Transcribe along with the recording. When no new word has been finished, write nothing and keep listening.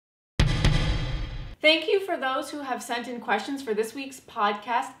Thank you for those who have sent in questions for this week's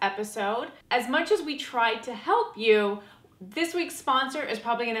podcast episode. As much as we tried to help you, this week's sponsor is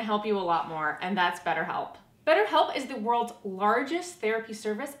probably going to help you a lot more, and that's BetterHelp. BetterHelp is the world's largest therapy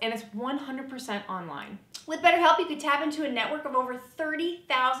service, and it's 100% online. With BetterHelp, you can tap into a network of over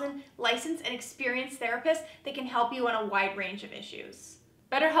 30,000 licensed and experienced therapists that can help you on a wide range of issues.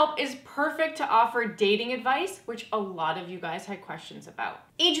 BetterHelp is perfect to offer dating advice, which a lot of you guys had questions about.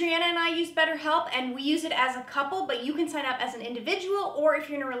 Adrianna and I use BetterHelp, and we use it as a couple, but you can sign up as an individual, or if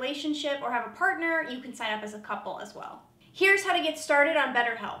you're in a relationship or have a partner, you can sign up as a couple as well. Here's how to get started on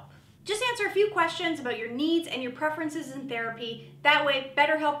BetterHelp. Just answer a few questions about your needs and your preferences in therapy. That way,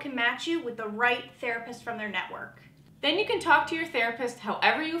 BetterHelp can match you with the right therapist from their network. Then you can talk to your therapist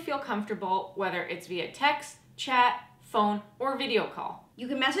however you feel comfortable, whether it's via text, chat, phone, or video call. You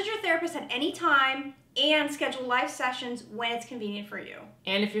can message your therapist at any time and schedule live sessions when it's convenient for you.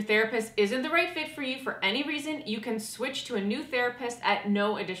 And if your therapist isn't the right fit for you for any reason, you can switch to a new therapist at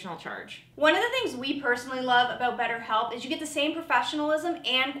no additional charge. One of the things we personally love about BetterHelp is you get the same professionalism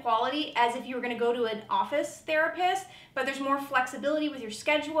and quality as if you were going to go to an office therapist, but there's more flexibility with your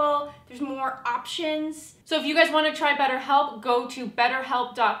schedule, there's more options. So if you guys want to try BetterHelp, go to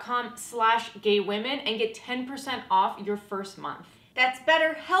betterhelp.com/gaywomen and get 10% off your first month. That's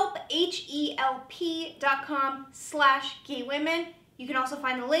BetterHelp, HELP.com/gaywomen. You can also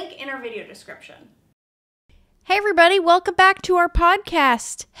find the link in our video description. Hey everybody, welcome back to our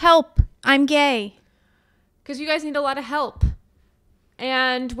podcast. Help, I'm gay. Because you guys need a lot of help.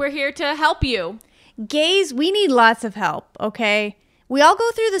 And we're here to help you. Gays, we need lots of help, okay? We all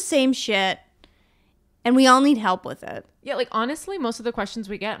go through the same shit, and we all need help with it. Yeah, like honestly, most of the questions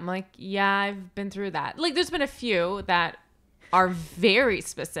we get, I'm like, yeah, I've been through that. Like there's been a few that are very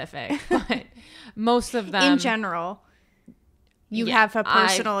specific, but most of them... In general, you have a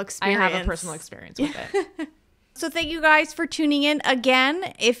personal experience. I have a personal experience with it. So thank you guys for tuning in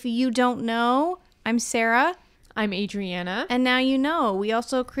again. If you don't know, I'm Sarah. I'm Adrianna. And now you know. We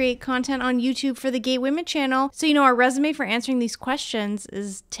also create content on YouTube for the Gay Women channel. So, you know, our resume for answering these questions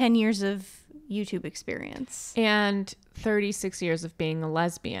is 10 years of YouTube experience. And 36 years of being a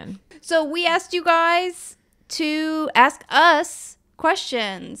lesbian. So we asked you guys to ask us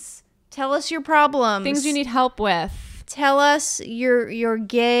questions. Tell us your problems. Things you need help with. Tell us your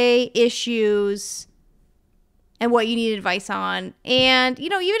gay issues and what you need advice on. And, you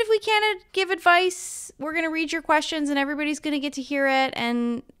know, even if we can't give advice, we're going to read your questions and everybody's going to get to hear it.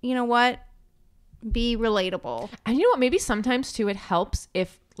 And you know what? Be relatable. And you know what? Maybe sometimes too, it helps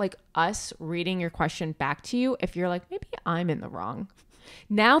if like us reading your question back to you, if you're like, maybe I'm in the wrong.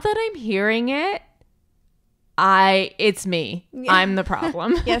 Now that I'm hearing it, it's me. Yeah. I'm the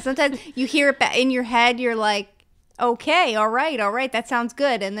problem. Yeah, sometimes you hear it in your head, you're like, okay, all right, that sounds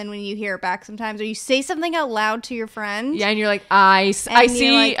good. And then when you hear it back sometimes, or you say something out loud to your friend. Yeah, and you're like, I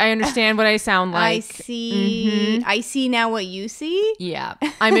see, like, I understand what I sound like. I see, I see now what you see. Yeah,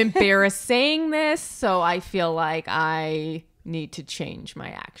 I'm embarrassed saying this, so I feel like I need to change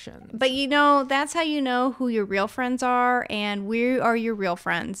my actions. But you know, that's how you know who your real friends are, and we are your real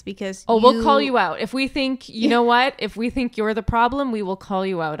friends because we'll call you out if we think, you know what, if we think you're the problem, we will call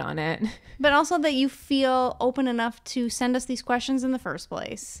you out on it. But also that you feel open enough to send us these questions in the first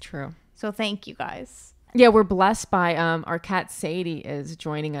place. True. So thank you guys. Yeah, we're blessed by our cat Sadie is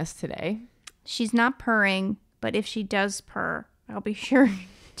joining us today. She's not purring, but if she does purr, I'll be sure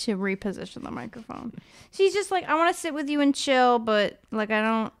to reposition the microphone. She's just like, I want to sit with you and chill, but like I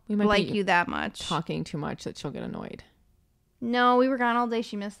don't like you that much. Talking too much that she'll get annoyed. No, we were gone all day.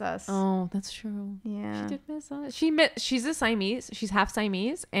 She missed us. Oh, that's true. Yeah, she did miss us. She's a Siamese. She's half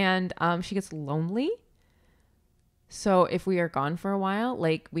Siamese, and she gets lonely. So if we are gone for a while,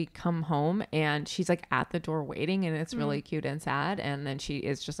 like we come home and she's like at the door waiting, and it's really cute and sad, and then she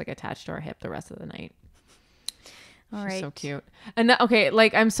is just like attached to our hip the rest of the night. All right. So cute. And okay,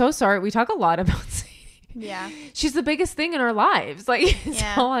 like I'm so sorry. We talk a lot about Sadie. Yeah. She's the biggest thing in our lives. Like it's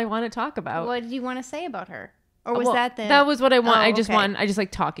all I want to talk about. What did you want to say about her? Or was that was what I want. I just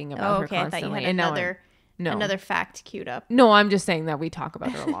like talking about her constantly. I thought you had another fact queued up. No, I'm just saying that we talk about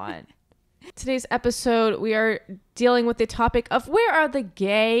her a lot. Today's episode, we are dealing with the topic of where are the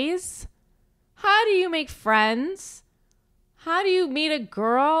gays? How do you make friends? How do you meet a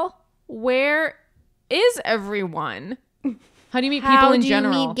girl? Where is everyone? How do you meet people in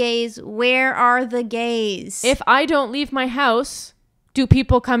general? How do you meet gays? Where are the gays? If I don't leave my house, do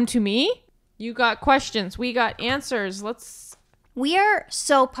people come to me? You got questions. We got answers. We are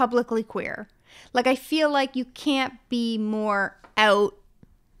so publicly queer. Like, I feel like you can't be more out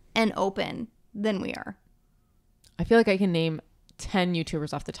and open than we are. I feel like I can name 10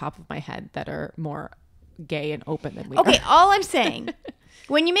 YouTubers off the top of my head that are more gay and open than we Okay, are. all I'm saying,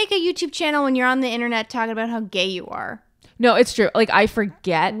 when you make a YouTube channel, when you're on the internet talking about how gay you are, No, it's true. Like, I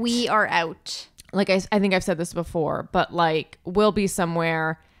forget. we are out. Like, I think I've said this before, but like, we'll be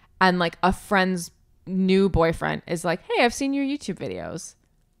somewhere and like a friend's new boyfriend is like, hey, I've seen your YouTube videos.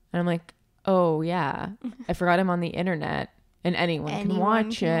 And I'm like, oh, yeah, I forgot I'm on the internet and anyone can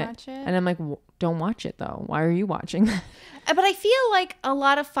watch it. And I'm like, don't watch it, though. Why are you watching that? But I feel like a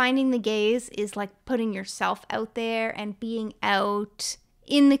lot of finding the gays is like putting yourself out there and being out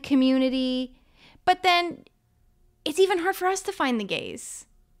in the community. But then it's even hard for us to find the gays.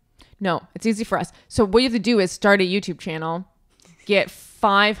 No, it's easy for us. So what you have to do is start a YouTube channel, get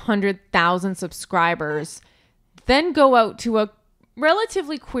 500,000 subscribers, then go out to a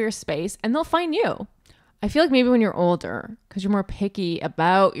relatively queer space and they'll find you. I feel like maybe when you're older, because you're more picky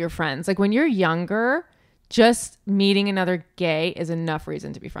about your friends. Like when you're younger, just meeting another gay is enough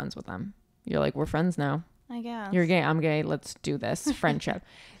reason to be friends with them. You're like, we're friends now. I guess. You're gay, I'm gay, let's do this. Friendship.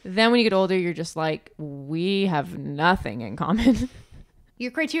 Then when you get older, you're just like, we have nothing in common. Your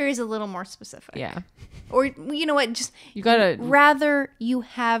criteria is a little more specific. Yeah. Or, you know what, just You gotta, rather you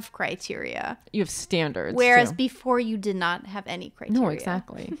have criteria. you have standards. Whereas too. before you did not have any criteria. No,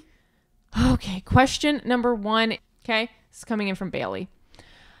 exactly. Okay, question number 1. Okay, this is coming in from Bailey.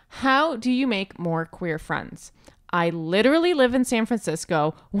 How do you make more queer friends? I literally live in San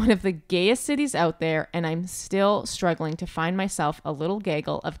Francisco, one of the gayest cities out there, and I'm still struggling to find myself a little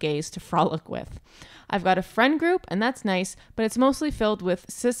gaggle of gays to frolic with. I've got a friend group, and that's nice, but it's mostly filled with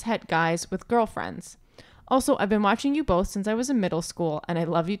cis-het guys with girlfriends. Also, I've been watching you both since I was in middle school, and I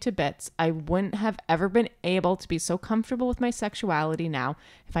love you to bits. I wouldn't have ever been able to be so comfortable with my sexuality now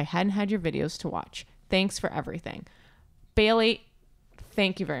if I hadn't had your videos to watch. Thanks for everything. Bailey,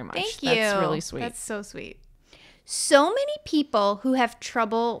 thank you very much. Thank you. That's really sweet. That's so sweet. So many people who have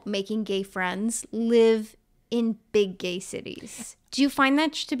trouble making gay friends live in big gay cities. Do you find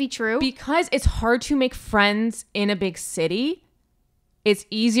that to be true? Because it's hard to make friends in a big city. It's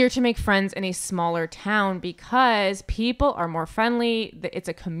easier to make friends in a smaller town because people are more friendly. It's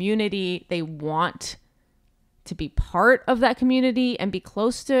a community. They want to be part of that community and be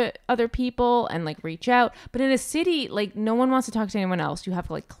close to other people and like reach out. But in a city, like no one wants to talk to anyone else. You have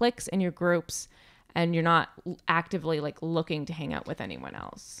like cliques in your groups and you're not actively like looking to hang out with anyone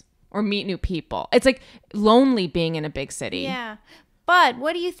else or meet new people. It's like lonely being in a big city. Yeah. But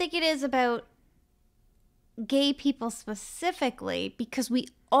what do you think it is about gay people specifically? Because we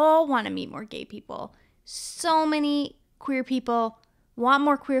all want to meet more gay people. So many queer people want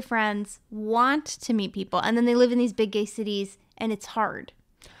more queer friends, want to meet people, and then they live in these big gay cities and it's hard.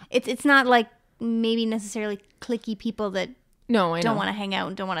 It's not like maybe necessarily cliquey people that No, I know. don't want to hang out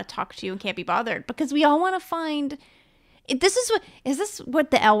and don't want to talk to you and can't be bothered, because we all want to find is this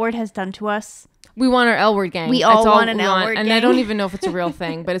what the L word has done to us? We want our L word gang. We all That's want an we L word and gang. I don't even know if it's a real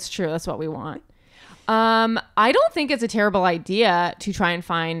thing, but it's true. That's what we want. I don't think it's a terrible idea to try and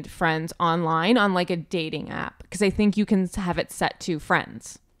find friends online on like a dating app, because I think you can have it set to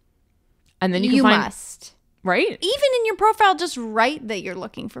friends, and then you can find must. right. Even in your profile, just write that you're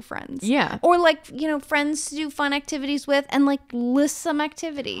looking for friends. Yeah. Or like, friends to do fun activities with, and like list some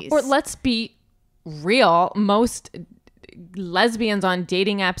activities. Or let's be real. Most lesbians on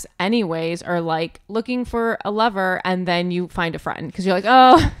dating apps anyways are like looking for a lover, and then you find a friend because you're like,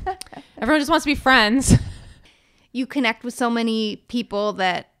 oh, everyone just wants to be friends. You connect with so many people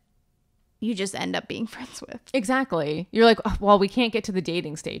that you just end up being friends with. Exactly. You're like, oh, well, we can't get to the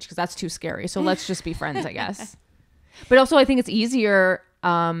dating stage because that's too scary. So let's just be friends, I guess. But also I think it's easier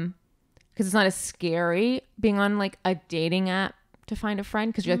because it's not as scary being on like a dating app to find a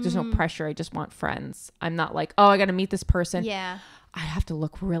friend, because you're like, there's no pressure. I just want friends. I'm not like, oh, I got to meet this person. Yeah. I have to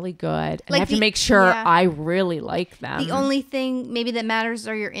look really good. And Like I have to the- make sure yeah. I really like them. The only thing maybe that matters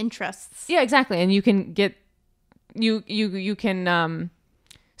are your interests. Yeah, exactly. And you can get, you can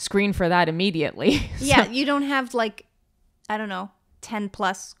screen for that immediately. Yeah, you don't have like, I don't know, 10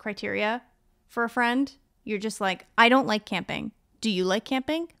 plus criteria for a friend. You're just like, I don't like camping. Do you like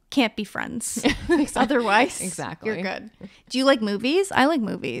camping? Can't be friends. Otherwise, Exactly. you're good. Do you like movies? I like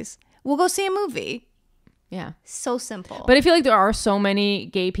movies. We'll go see a movie. Yeah. So simple. But I feel like there are so many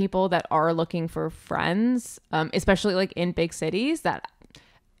gay people that are looking for friends, especially like in big cities, that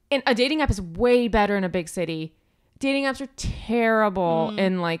a dating app is way better in a big city. Dating apps are terrible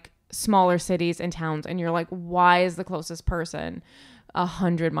in like smaller cities and towns. And you're like, why is the closest person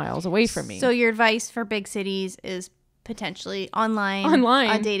 100 miles away from me? So your advice for big cities is potentially online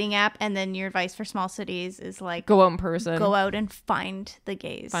a dating app, and then your advice for small cities is like go out in person, go out and find the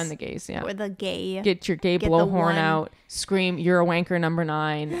gays, yeah, or the gay, get your gay blowhorn out, scream you're a wanker number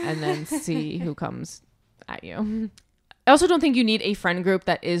 9, and then see who comes at you. I also don't think you need a friend group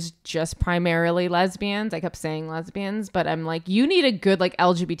that is just primarily lesbians. I kept saying lesbians, but I'm like, you need a good like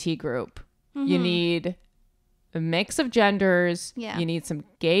LGBT group. You need a mix of genders. Yeah. You need some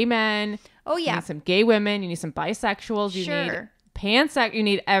gay men. Oh yeah. You need some gay women. You need some bisexuals. You need pansexual. You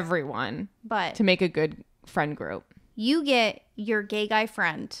need everyone. But to make a good friend group. You get your gay guy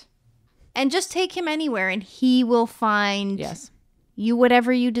friend, and just take him anywhere, and he will find you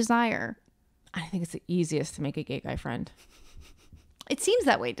whatever you desire. I think it's the easiest to make a gay guy friend. It seems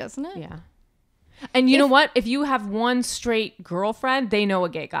that way, doesn't it? Yeah. And you know what? If you have one straight girlfriend, they know a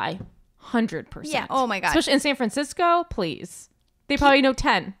gay guy. 100%. Yeah. Oh my God. Especially in San Francisco, please. They probably know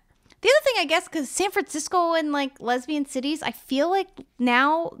 10. The other thing, I guess, because San Francisco and like lesbian cities, I feel like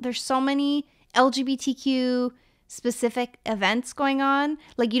now there's so many LGBTQ specific events going on.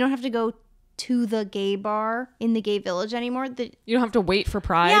 Like you don't have to go to the gay bar in the gay village anymore. You don't have to wait for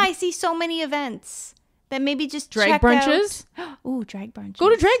Pride. Yeah, I see so many events that maybe just drag brunches. Ooh, drag brunches. Go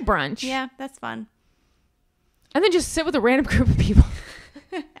to drag brunch. Yeah, that's fun. And then just sit with a random group of people.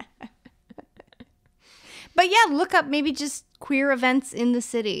 But yeah, look up maybe just queer events in the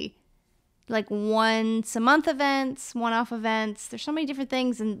city. Like once a month events, one-off events. There's so many different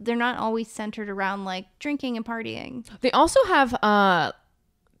things, and they're not always centered around like drinking and partying. They also have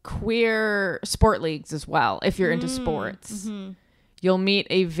queer sport leagues as well. If you're into sports, you'll meet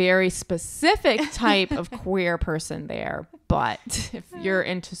a very specific type of queer person there. But if you're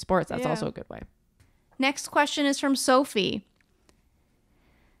into sports, that's also a good way. Next question is from Sophie.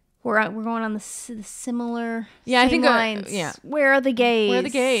 We're going on the similar I think lines. Where are the gays? Where are the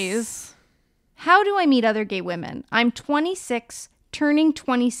gays? How do I meet other gay women? I'm 26, turning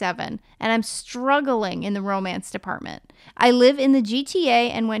 27, and I'm struggling in the romance department. I live in the GTA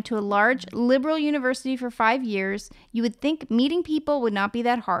and went to a large liberal university for 5 years. You would think meeting people would not be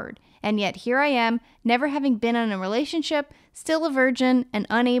that hard. And yet here I am, never having been in a relationship, still a virgin, and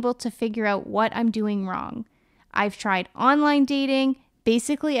unable to figure out what I'm doing wrong. I've tried online dating,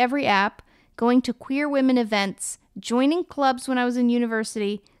 basically every app, going to queer women events, joining clubs when I was in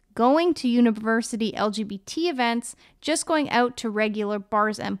university, going to university LGBT events, just going out to regular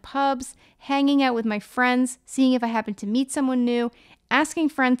bars and pubs, hanging out with my friends, seeing if I happen to meet someone new, asking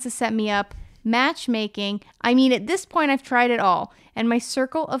friends to set me up, matchmaking. I mean, at this point, I've tried it all, and my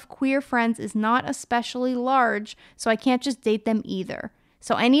circle of queer friends is not especially large, so I can't just date them either.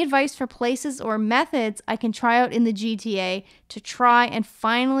 So any advice for places or methods I can try out in the GTA to try and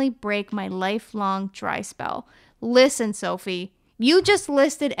finally break my lifelong dry spell? Listen, Sophie, you just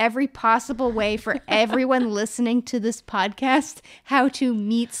listed every possible way for everyone listening to this podcast how to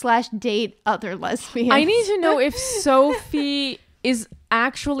meet/date other lesbians. I need to know if Sophie is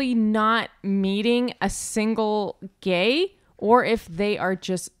actually not meeting a single gay, or if they are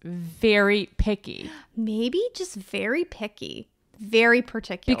just very picky. Maybe just very picky. Very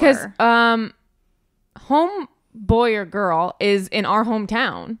particular. Because home boy or girl is in our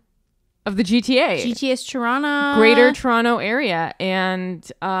hometown of the GTA. GTS Toronto. Greater Toronto area. And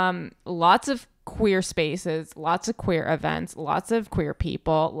lots of queer spaces, lots of queer events, lots of queer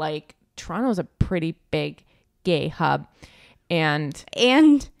people. Like, Toronto's a pretty big gay hub. And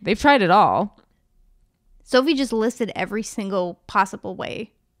they've tried it all. Sophie just listed every single possible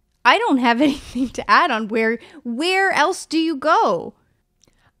way. I don't have anything to add on where else do you go?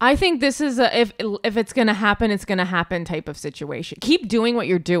 I think this is if it's going to happen, it's going to happen type of situation. Keep doing what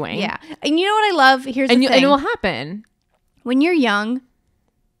you're doing. Yeah. And you know what I love? Here's the thing. And it will happen. When you're young,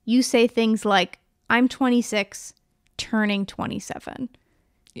 you say things like, I'm 26, turning 27.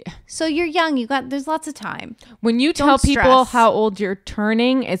 Yeah. So you're young. There's lots of time. When you tell people how old you're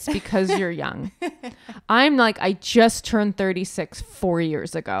turning, it's because you're young. I'm like, I just turned 36 4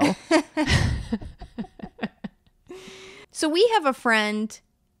 years ago. So we have a friend,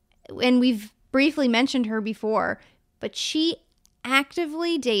 and we've briefly mentioned her before, but she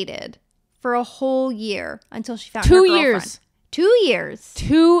actively dated for a whole year until she found her girlfriend. 2 years.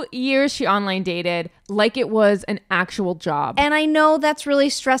 2 years she online dated like it was an actual job. And I know that's really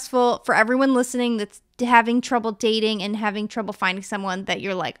stressful for everyone listening that's having trouble dating and having trouble finding someone, that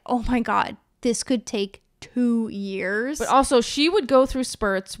you're like, oh my God, this could take 2 years. But also, she would go through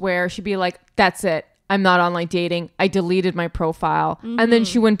spurts where she'd be like, that's it. I'm not online dating. I deleted my profile. And then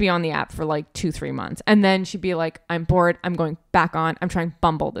she wouldn't be on the app for like 2-3 months. And then she'd be like, I'm bored. I'm going back on. I'm trying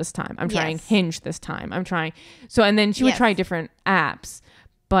Bumble this time. I'm trying Hinge this time. I'm trying. So, and then she would try different apps,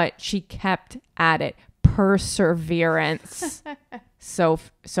 but she kept at it, perseverance.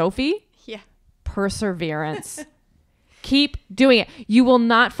 Sophie? Yeah. Perseverance. Keep doing it. You will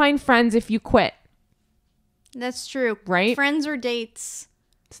not find friends if you quit. That's true. Right? Friends or dates.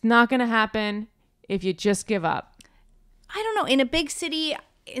 It's not going to happen if you just give up. I don't know. In a big city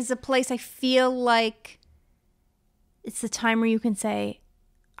is a place I feel like it's the time where you can say,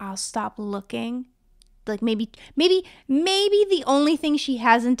 I'll stop looking. Like maybe the only thing she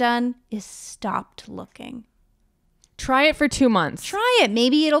hasn't done is stopped looking. Try it for 2 months. Try it.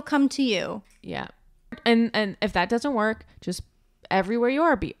 Maybe it'll come to you. Yeah. And if that doesn't work, just everywhere you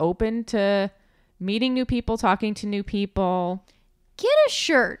are, be open to meeting new people, talking to new people. Get a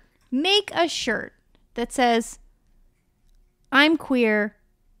shirt. Make a shirt that says, I'm queer.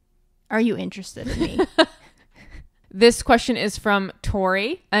 Are you interested in me? This question is from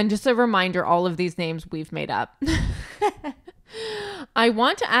Tori. And just a reminder, all of these names we've made up. I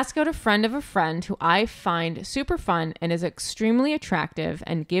want to ask out a friend of a friend who I find super fun and is extremely attractive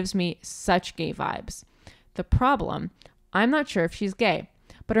and gives me such gay vibes. The problem, I'm not sure if she's gay,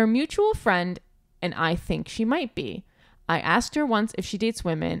 but our mutual friend and I think she might be. I asked her once if she dates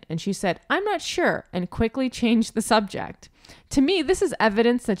women and she said, I'm not sure, and quickly changed the subject. To me, this is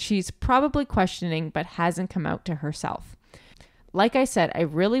evidence that she's probably questioning but hasn't come out to herself. Like I said, I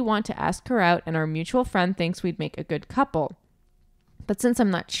really want to ask her out and our mutual friend thinks we'd make a good couple. But since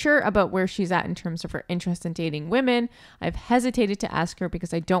I'm not sure about where she's at in terms of her interest in dating women, I've hesitated to ask her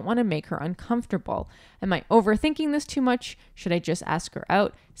because I don't want to make her uncomfortable. Am I overthinking this too much? Should I just ask her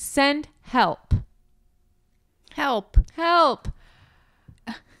out? Send help. Help. Help.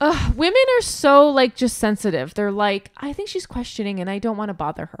 Women are so like just sensitive. They're like, I think she's questioning and I don't want to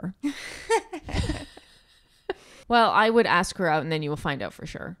bother her. Well, I would ask her out and then you will find out for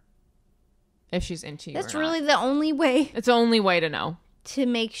sure if she's into you. That's or not. really the only way It's the only way to know. to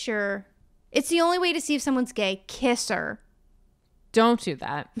make sure. It's the only way to see if someone's gay. Kiss her. Don't do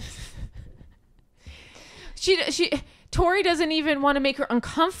that. Tori doesn't even want to make her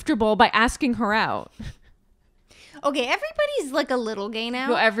uncomfortable by asking her out. Okay, everybody's like a little gay now.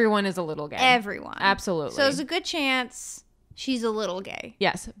 No, everyone is a little gay. Everyone. Absolutely. So there's a good chance she's a little gay.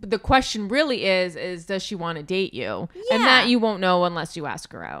 Yes. But the question really is does she want to date you? Yeah. And that you won't know unless you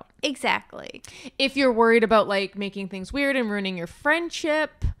ask her out. Exactly. If you're worried about like making things weird and ruining your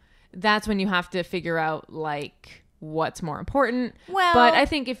friendship, that's when you have to figure out like what's more important. Well, but I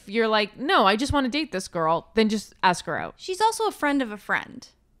think if you're like, no, I just want to date this girl, then just ask her out. she's also a friend of a friend.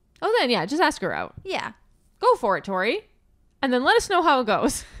 Oh, then yeah, just ask her out. Yeah. Go for it, Tori. And then let us know how it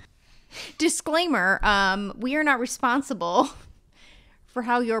goes. Disclaimer, we are not responsible for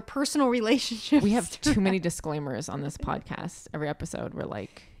how your personal relationships. We have too many disclaimers on this podcast. Every episode, we're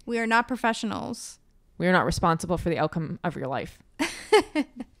like, We are not professionals. we are not responsible for the outcome of your life.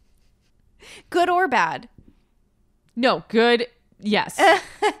 Good or bad. No, good. Yes.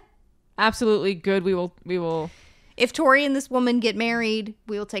 Absolutely good. We will. If Tori and this woman get married,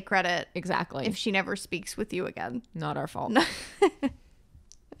 we will take credit Exactly. if she never speaks with you again. Not our fault.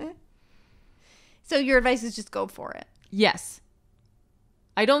 So your advice is just go for it. Yes.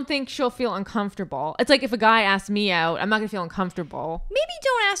 I don't think she'll feel uncomfortable. It's like if a guy asks me out, I'm not going to feel uncomfortable. Maybe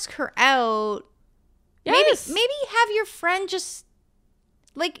don't ask her out. Yes. Maybe have your friend just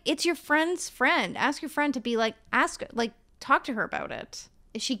like it's your friend's friend. Ask your friend to be like talk to her about it.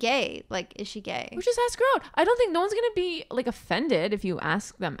 Is she gay? Like, is she gay? Or just ask her out. I don't think no one's going to be like offended if you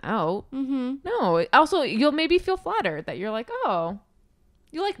ask them out. Mm-hmm. No. Also, you'll maybe feel flattered that you're like, oh,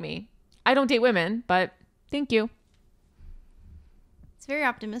 you like me. I don't date women, but thank you. It's very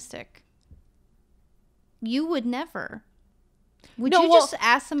optimistic. You would never. Would No, you well, just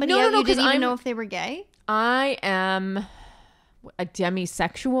ask somebody no, out no, you 'cause didn't even I'm- know if they were gay? I am a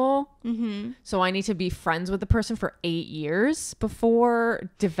demisexual. Mm-hmm. So I need to be friends with the person for 8 years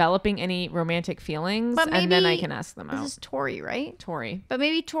before developing any romantic feelings. But And then I maybe- can ask them This out. is Tori, right? Tori. But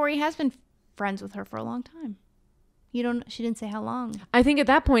maybe Tori has been friends with her for a long time. She didn't say how long. I think at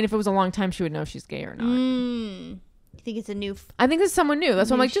that point, if it was a long time, she would know if she's gay or not. You think it's a new... I think it's someone new. That's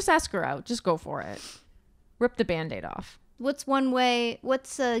why I'm like, just ask her out. Just go for it. Rip the Band-Aid off. What's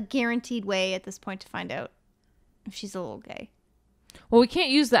a guaranteed way at this point to find out if she's a little gay? Well, we can't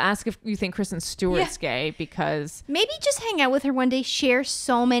use the ask if you think Kristen Stewart's gay because... Maybe just hang out with her one day, share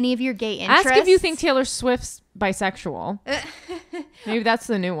so many of your gay interests. Ask if you think Taylor Swift's bisexual. Maybe that's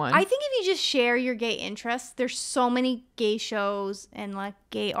the new one. I think if you just share your gay interests, there's so many gay shows and like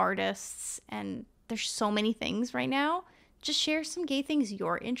gay artists and there's so many things right now. Just share some gay things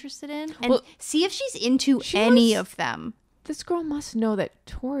you're interested in and see if she's into any of them. This girl must know that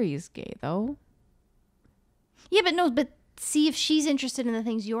Tori is gay, though. Yeah, but see if she's interested in the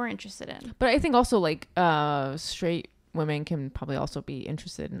things you're interested in. But I think also like straight women can probably also be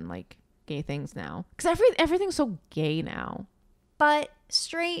interested in like gay things now, because everything's so gay now. But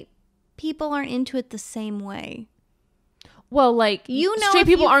straight people aren't into it the same way. Well, like, straight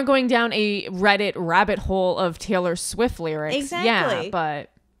people you- aren't going down a Reddit rabbit hole of Taylor Swift lyrics. Exactly. Yeah, but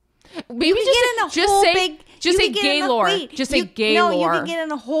You can get in a whole big... Just you say can get gay in a- lore. wait, Just say you- gay no, lore. you can get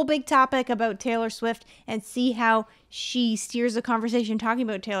in a whole big topic about Taylor Swift and see how she steers the conversation talking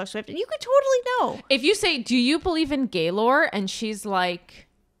about Taylor Swift. And you could totally know. If you say, do you believe in gay lore? And she's like,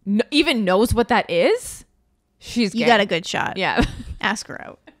 even knows what that is, she's gay. You got a good shot. Yeah. Ask her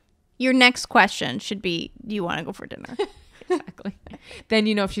out. Your next question should be, do you want to go for dinner? Exactly. Then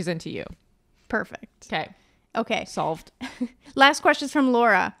you know if she's into you. Perfect. Okay. Solved. Last question is from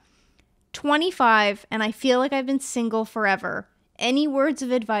Laura. 25, and I feel like I've been single forever. Any words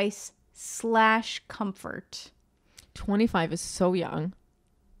of advice / comfort? 25 is so young.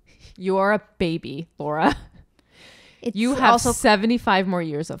 You are a baby, Laura. It's You have also 75 more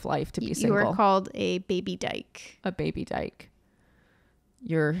years of life to be you single. are called a baby dyke. A baby dyke.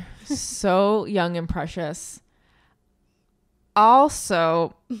 You're so young and precious.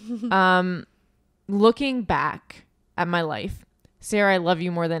 Also, looking back at my life, Sarah, I love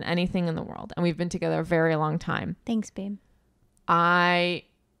you more than anything in the world. And we've been together a very long time. Thanks, babe. I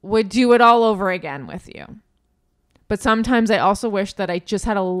would do it all over again with you. But sometimes I also wish that I just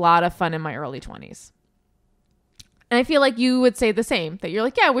had a lot of fun in my early 20s. And I feel like you would say the same, that you're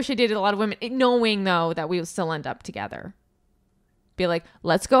like, yeah, I wish I dated a lot of women, knowing though that we would still end up together. Be like,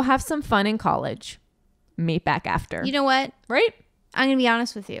 let's go have some fun in college. Meet back after. You know what? Right? I'm going to be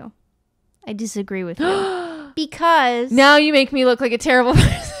honest with you. I disagree with you. Because Now you make me look like a terrible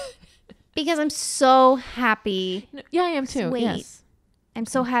person. because I'm so happy. Yeah, I am too. Wait. Yes. I'm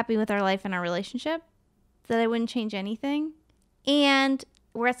so happy with our life and our relationship that I wouldn't change anything. And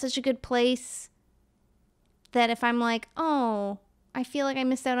we're at such a good place that if I'm like, oh, I feel like I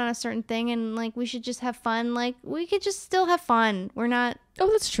missed out on a certain thing and like we should just have fun, like we could just still have fun. We're not Oh,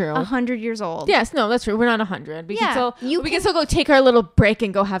 that's true. 100 years old. Yes, no, that's true. We're not 100. We Yeah, can still go take our little break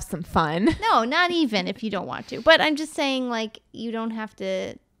and go have some fun. No, not even if you don't want to. But I'm just saying, like, you don't have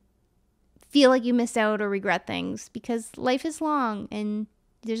to feel like you missed out or regret things because life is long and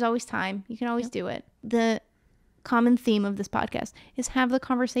there's always time. You can always do it. The common theme of this podcast is have the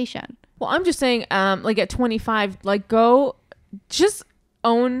conversation. Well, I'm just saying, like at 25, like go just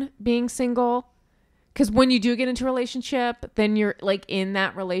own being single. Because when you do get into a relationship, then you're like in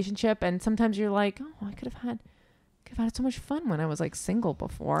that relationship. And sometimes you're like, oh, I could have had so much fun when I was like single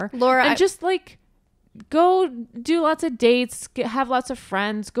before. Laura, and just like go do lots of dates, have lots of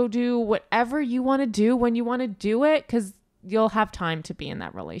friends, go do whatever you want to do when you want to do it. Because you'll have time to be in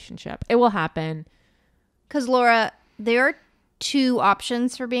that relationship. It will happen. Because Laura, there are 2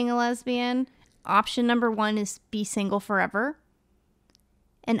 options for being a lesbian. Option number 1 is be single forever.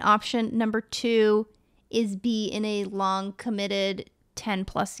 And option number 2 is be in a long, committed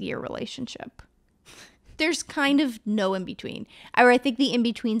 10+ year relationship. There's kind of no in between. Or I think the in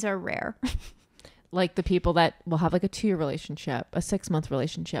betweens are rare. Like the people that will have like a 2-year relationship, a 6-month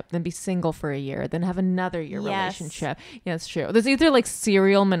relationship, then be single for a year, then have another year Yes. relationship. Yeah, it's true. There's either like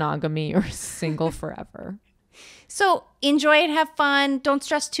serial monogamy or single forever. So enjoy it, have fun. Don't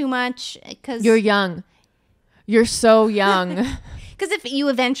stress too much. Because You're young. You're so young. if you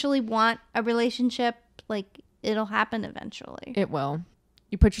eventually want a relationship, like it'll happen eventually. It will.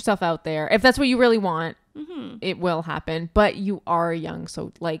 You put yourself out there. If that's what you really want, it will happen. But you are young,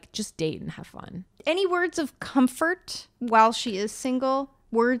 so like just date and have fun. Any words of comfort while she is single?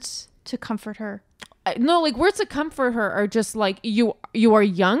 Words to comfort her. No, like words to comfort her are just like you are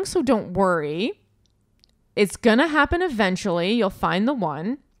young, so don't worry. It's gonna happen eventually. You'll find the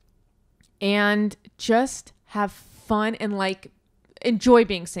one, and just have fun and like enjoy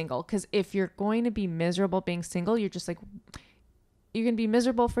being single. Because if you're going to be miserable being single, you're just like you're gonna be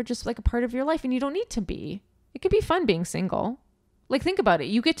miserable for just like a part of your life, and you don't need to be. It could be fun being single. Like think about it.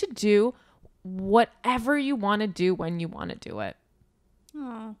 You get to do whatever you want to do when you want to do it.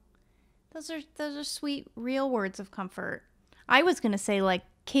 Oh, those are sweet, real words of comfort. I was gonna say like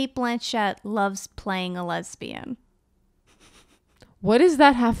Cate Blanchett loves playing a lesbian. What does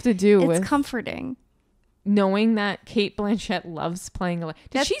that have to do with It's comforting. knowing that Cate Blanchett loves playing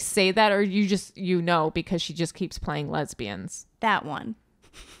Did she say that, or you know because she just keeps playing lesbians? That one.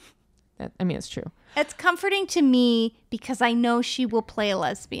 It's true. It's comforting to me because I know she will play a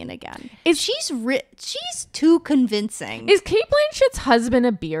lesbian again. She's too convincing. Is Cate Blanchett's husband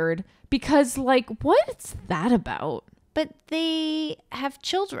a beard? Because like, what's that about? But they have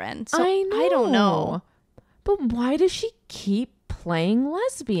children, so I know. I don't know. But why does she keep playing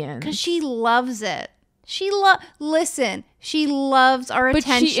lesbian? Because she loves it. Listen, she loves our But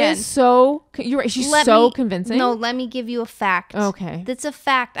attention. she is so, you're right, she's convincing. No, let me give you a fact. Okay. That's a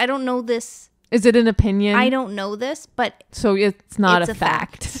fact. I don't know this. Is it an opinion? I don't know this, but So it's not it's a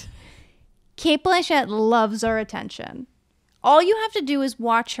fact. Cate Blanchett loves our attention. All you have to do is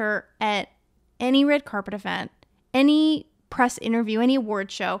watch her at any red carpet event, any press interview, any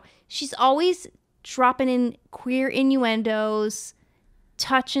award show. She's always dropping in queer innuendos,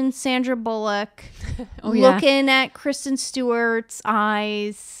 touching Sandra Bullock, looking at Kristen Stewart's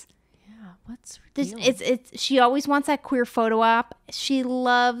eyes. Yeah, what's her deal? She always wants that queer photo op. She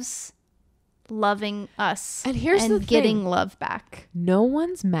loves loving us And here's the thing. getting love back. No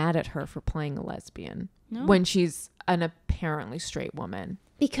one's mad at her for playing a lesbian when she's an apparently straight woman.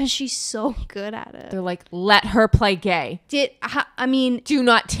 Because she's so good at it. They're like, let her play gay. Do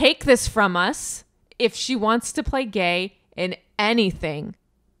not take this from us. If she wants to play gay in anything,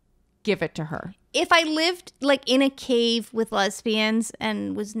 give it to her. If I lived like in a cave with lesbians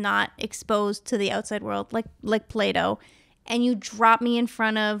and was not exposed to the outside world, like Plato, and you drop me in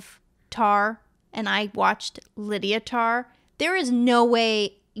front of Tar and I watched Lydia Tar, there is no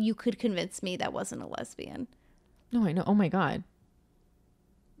way you could convince me that wasn't a lesbian. No, I know. Oh my God.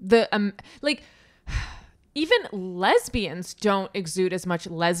 Even lesbians don't exude as much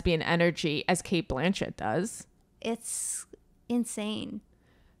lesbian energy as Cate Blanchett does. It's insane.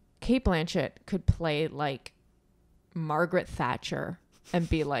 Cate Blanchett could play like Margaret Thatcher and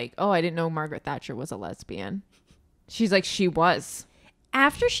be like, oh, I didn't know Margaret Thatcher was a lesbian. She's like, she was.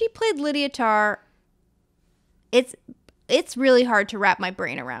 After she played Lydia Tar, it's really hard to wrap my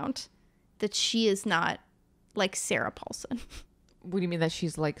brain around that she is not like Sarah Paulson. What do you mean that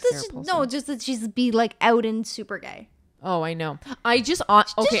she's like Sarah Paulson? No, just that she's be like out and super gay. Oh, I know.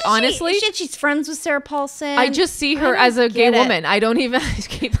 Honestly, she's friends with Sarah Paulson. I just see her as a gay woman. I don't even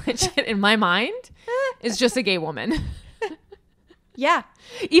Cate Blanchett in my mind is just a gay woman. Yeah.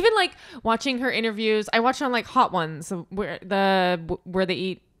 Even like watching her interviews, I watch on like Hot Ones where they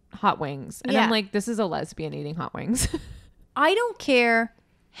eat hot wings, and I'm like, this is a lesbian eating hot wings. I don't care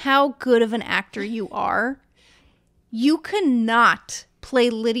how good of an actor you are. You cannot play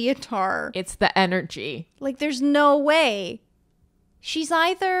Lydia Tar. It's the energy. Like, there's no way. She's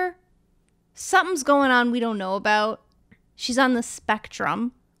either something's going on we don't know about, she's on the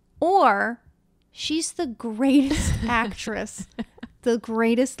spectrum, or she's the greatest actress, the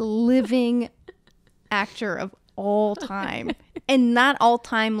greatest living actor of all time. And not all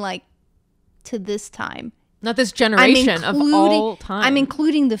time like to this time. Not this generation of all time. I'm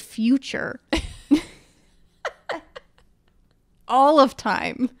including the future. All of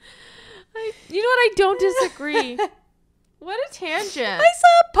time. You know what? I don't disagree. What a tangent. I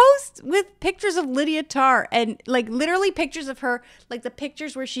saw a post with pictures of Lydia Tar and like literally pictures of her, like the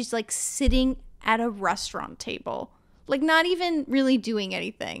pictures where she's like sitting at a restaurant table, like not even really doing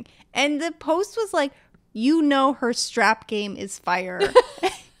anything. And the post was like, you know, her strap game is fire.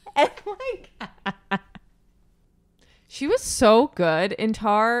 And like, she was so good in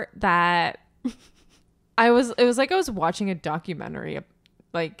Tar that it was like I was watching a documentary.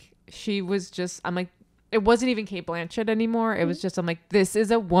 Like she was just, I'm like, it wasn't even Cate Blanchett anymore. It was just, I'm like, this is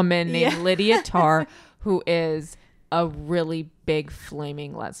a woman named Lydia Tar who is a really big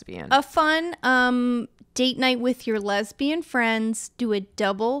flaming lesbian. A fun date night with your lesbian friends. Do a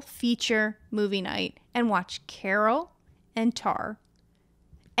double feature movie night and watch Carol and Tar.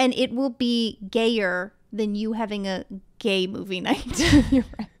 And it will be gayer than you having a gay movie night with your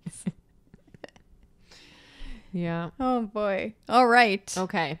friends. Yeah. Oh, boy. All right.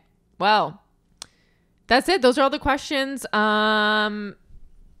 Okay. Well, that's it. Those are all the questions.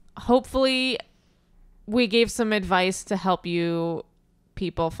 Hopefully we gave some advice to help you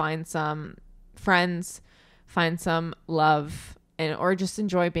people find some friends, find some love, or just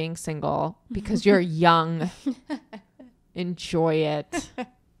enjoy being single because you're young. Enjoy it.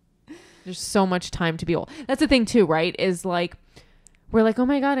 There's so much time to be old. That's the thing too, right? Is like, we're like, oh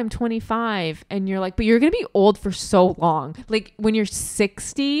my God, I'm 25. And you're like, but you're going to be old for so long. Like when you're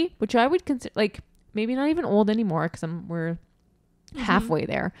 60, which I would consider like maybe not even old anymore because we're halfway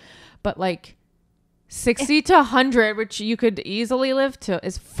there. But like 60 to 100, which you could easily live to,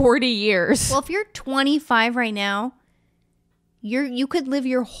 is 40 years. Well, if you're 25 right now, you could live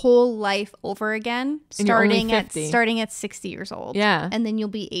your whole life over again starting at 60 years old. Yeah. And then you'll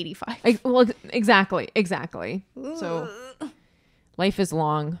be 85. Well, exactly. So life is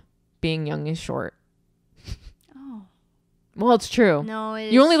long, being young is short. Oh. Well, it's true. No, it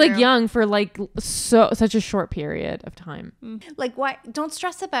is You're only like true. young for like such a short period of time. Like, why? Don't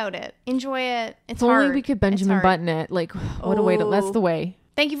stress about it. Enjoy it. It's If only hard. we could It's Benjamin hard. Button it. Like, what a way to. That's Oh. the way.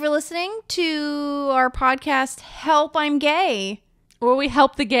 Thank you for listening to our podcast, Help, I'm Gay, Or we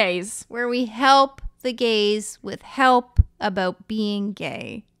help the gays. where we help the gays with help about being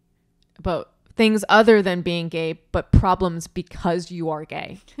gay. About things other than being gay, but problems because you are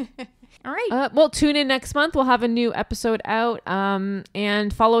gay. All right. Well, tune in next month. We'll have a new episode out.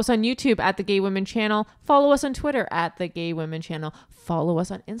 And follow us on YouTube at The Gay Women Channel. Follow us on Twitter at The Gay Women Channel. Follow us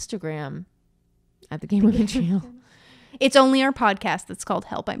on Instagram at The Gay Women Channel. It's only our podcast that's called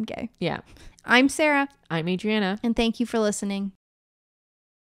Help, I'm Gay. Yeah. I'm Sarah, I'm Adriana. and thank you for listening.